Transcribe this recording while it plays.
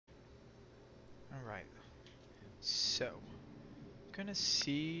Alright, so gonna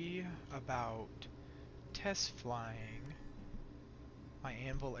see about test flying my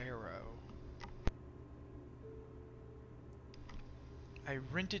anvil arrow. I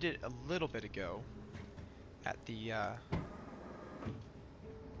rented it a little bit ago at the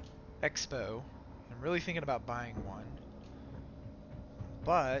expo. I'm really thinking about buying one,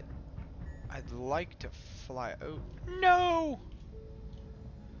 but I'd like to fly. Oh no!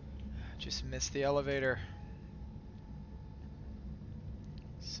 Just missed the elevator.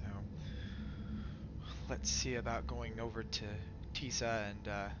 So let's see about going over to Tisa and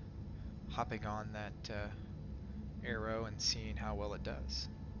hopping on that arrow and seeing how well it does.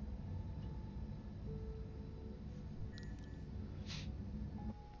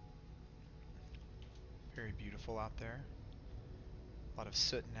 Very beautiful out there. A lot of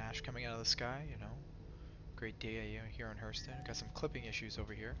soot and ash coming out of the sky, you know. Great day here in Hurston. Got some clipping issues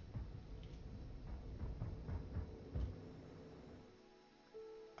over here.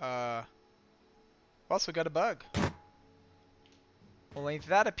 Also got a bug. Well, ain't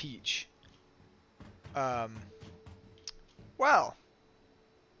that a peach? Well.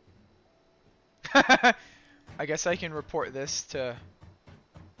 I guess I can report this to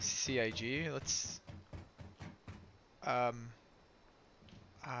CIG. Let's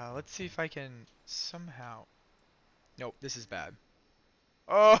see if I can somehow... Nope, this is bad.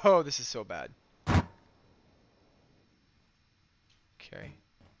 Oh, this is so bad. Okay.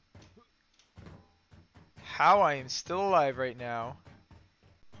 How I am still alive right now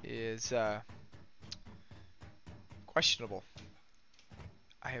is questionable.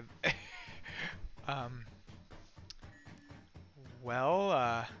 I have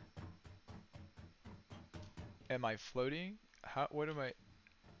well, am I floating? What am I?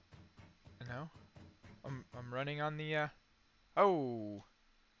 No. I'm running on the oh.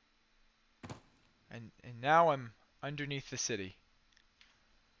 And now I'm underneath the city.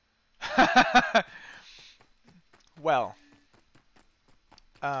 Well.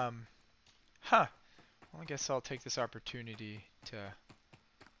 Huh. Well, I guess I'll take this opportunity to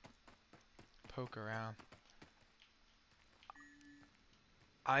poke around.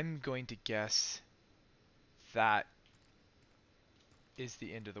 I'm going to guess that is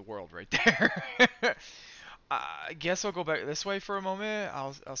the end of the world right there. I guess I'll go back this way for a moment.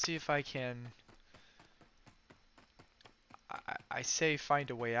 I'll see if I can. I say find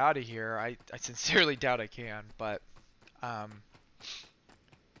a way out of here. I sincerely doubt I can, but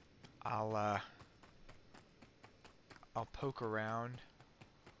I'll poke around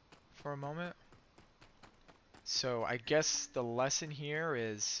for a moment. So I guess the lesson here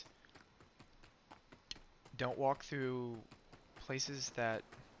is don't walk through places that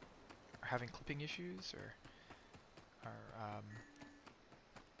are having clipping issues or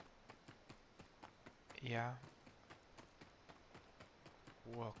yeah.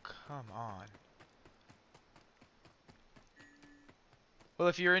 Well, come on. Well,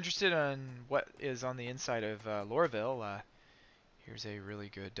 if you're interested in what is on the inside of Lorville, here's a really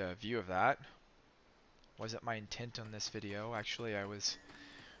good view of that. Wasn't my intent on this video. Actually, I was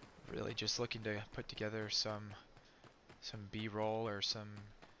really just looking to put together some B-roll or some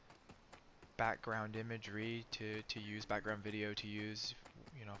background imagery to use, background video to use,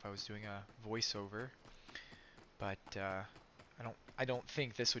 you know, if I was doing a voiceover. But I don't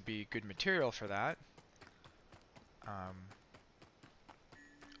think this would be good material for that. I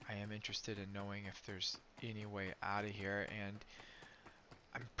am interested in knowing if there's any way out of here, and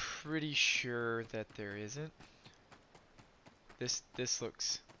I'm pretty sure that there isn't. This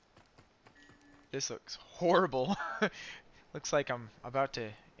looks horrible. Looks like I'm about to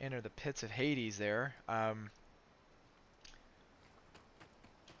enter the pits of Hades there. I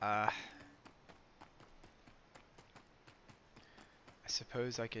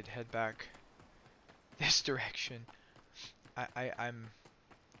suppose I could head back this direction.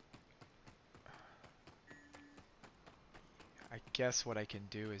 I guess what I can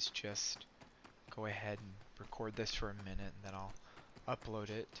do is just go ahead and record this for a minute, and then I'll upload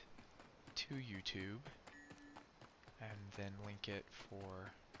it to YouTube and then link it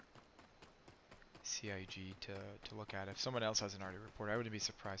for CIG to look at. If someone else hasn't already reported, I wouldn't be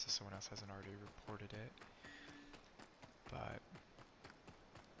surprised if someone else hasn't already reported it. But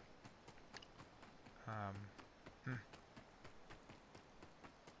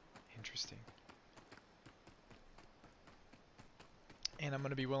interesting. And I'm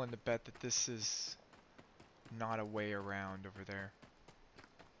going to be willing to bet that this is not a way around over there.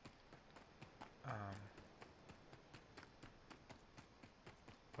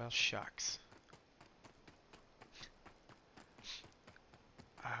 Well, shucks.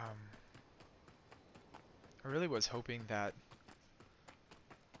 I really was hoping that...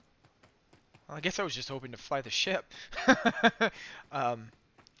 Well, I guess I was just hoping to fly the ship.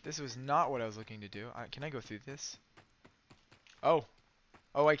 This was not what I was looking to do. Can I go through this? Oh.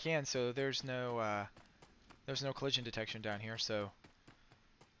 Oh, I can. So there's no collision detection down here, so...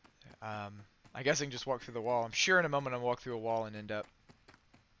 I guess I can just walk through the wall. I'm sure in a moment I'll walk through a wall and end up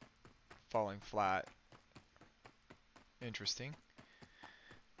falling flat. Interesting.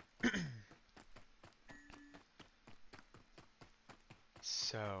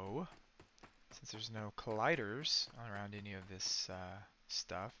 So, since there's no colliders around any of this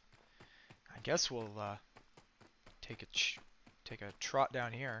stuff, I guess we'll take a trot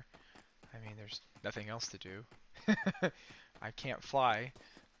down here. I mean, there's nothing else to do. I can't fly.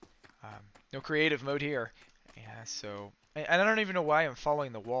 No creative mode here. Yeah, so... And I don't even know why I'm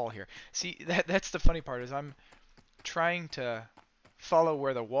following the wall here. See, that's the funny part, is I'm trying to follow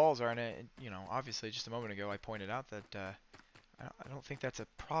where the walls are, and you know, obviously just a moment ago I pointed out that I don't think that's a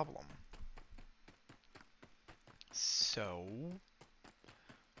problem. So,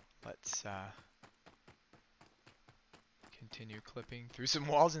 let's continue clipping through some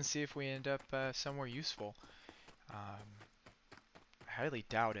walls and see if we end up somewhere useful. I highly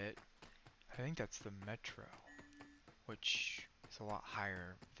doubt it. I think that's the metro, which is a lot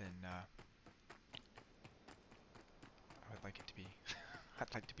higher than I would like it to be.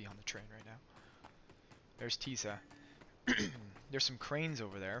 I'd like to be on the train right now. There's Tisa. There's some cranes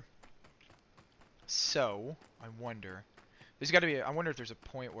over there. So, I wonder... There's got to be... I wonder if there's a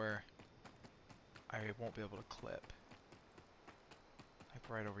point where I won't be able to clip. Like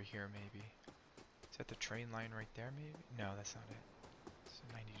right over here, maybe. Is that the train line right there, maybe? No, that's not it. It's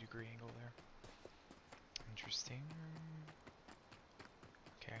a 90-degree angle there. Interesting.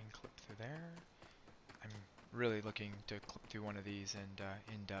 Okay, I can clip through there. I'm really looking to clip through one of these and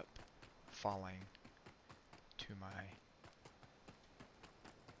end up falling to my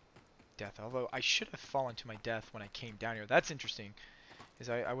death. Although I should have fallen to my death when I came down here. That's interesting, is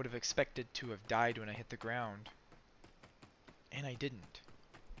I would have expected to have died when I hit the ground. And I didn't.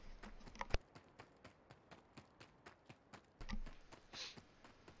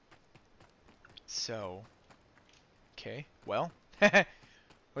 So, okay, well, look at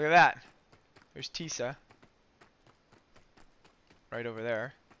that. There's Tisa. Right over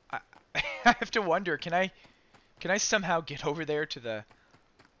there. I have to wonder, can I somehow get over there to the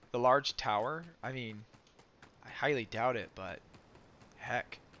large tower? I mean, I highly doubt it, but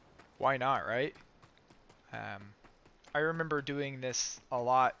heck, why not, right? I remember doing this a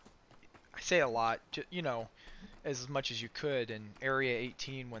lot. I say a lot, you know, as much as you could in Area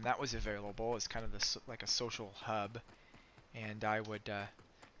 18 when that was available as kind of like a social hub, and I would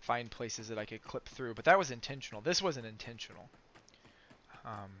find places that I could clip through. But that was intentional. This wasn't intentional.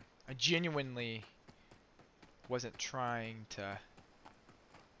 I genuinely wasn't trying to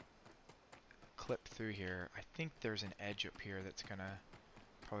clip through here. I think there's an edge up here that's gonna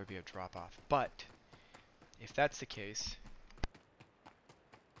probably be a drop off. But if that's the case,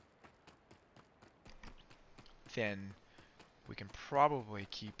 then we can probably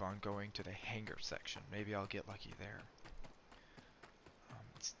keep on going to the hangar section. Maybe I'll get lucky there.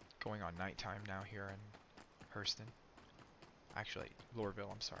 It's going on nighttime now here in Hurston. Actually, Lorville,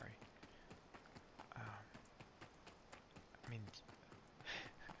 I'm sorry. I mean,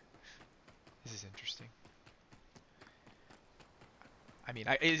 this is interesting. I mean,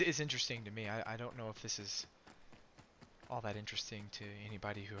 it's interesting to me. I don't know if this is all that interesting to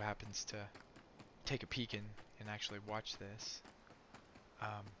anybody who happens to take a peek and actually watch this.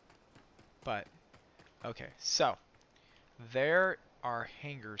 But, okay, so, there are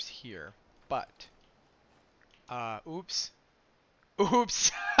hangars here, but, oops.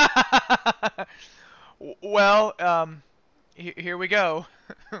 Oops! Well, here we go.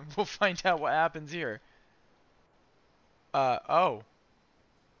 We'll find out what happens here. Oh.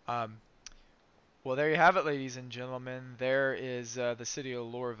 Well, there you have it, ladies and gentlemen. There is the city of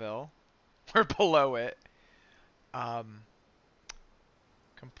Lorville. We're below it.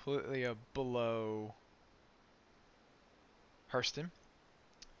 Completely below Hurston.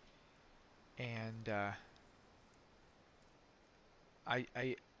 And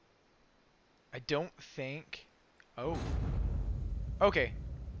I don't think... Oh. Okay.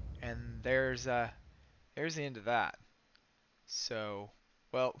 And there's the end of that. So,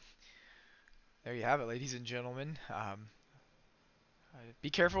 well, there you have it, ladies and gentlemen. Be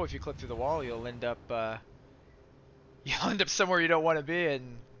careful if you clip through the wall. You'll end up somewhere you don't want to be,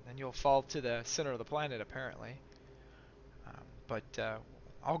 and then you'll fall to the center of the planet, apparently. But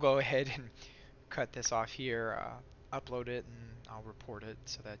I'll go ahead and cut this off here, upload it, and I'll report it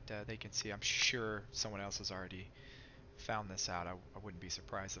so that they can see. I'm sure someone else has already found this out. I wouldn't be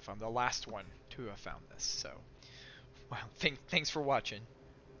surprised if I'm the last one to have found this. So, well, thanks for watching.